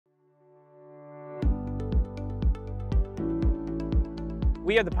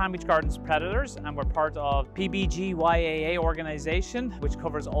We are the Palm Beach Gardens Predators, and we're part of PBG YAA organization, which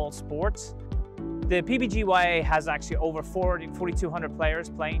covers all sports. The PBG YAA has actually over 4,200 players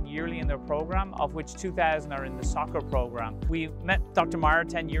playing yearly in their program, of which 2,000 are in the soccer program. We met Dr. Meier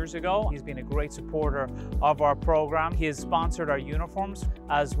 10 years ago. He's been a great supporter of our program. He has sponsored our uniforms,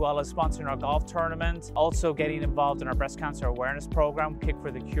 as well as sponsoring our golf tournament, also getting involved in our breast cancer awareness program, Kick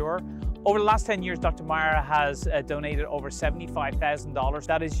for the Cure. Over the last 10 years, Dr. Meier has donated over $75,000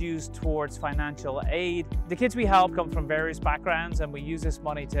 that is used towards financial aid. The kids we help come from various backgrounds, and we use this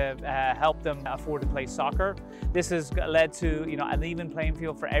money to help them afford to play soccer. This has led to an even playing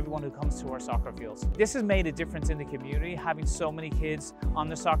field for everyone who comes to our soccer fields. This has made a difference in the community, having so many kids on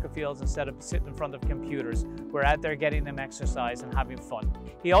the soccer fields instead of sitting in front of computers. We're out there getting them exercise and having fun.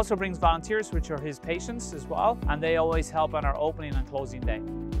 He also brings volunteers, which are his patients as well, and they always help on our opening and closing day.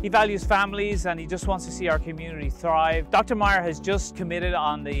 He values families, and he just wants to see our community thrive. Dr. Meier has just committed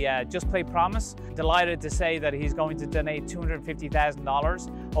on the Just Play Promise. Delighted to say that he's going to donate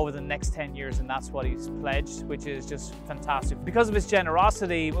 $250,000 over the next 10 years, and that's what he's pledged, which is just fantastic. Because of his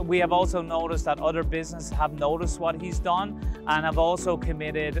generosity, we have also noticed that other businesses have noticed what he's done and have also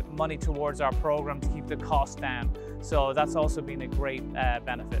committed money towards our program to keep the cost down. So that's also been a great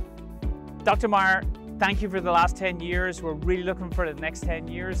benefit. Dr. Meier, thank you for the last 10 years. We're really looking for the next 10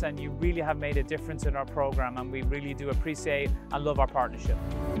 years, and you really have made a difference in our program, and we really do appreciate and love our partnership.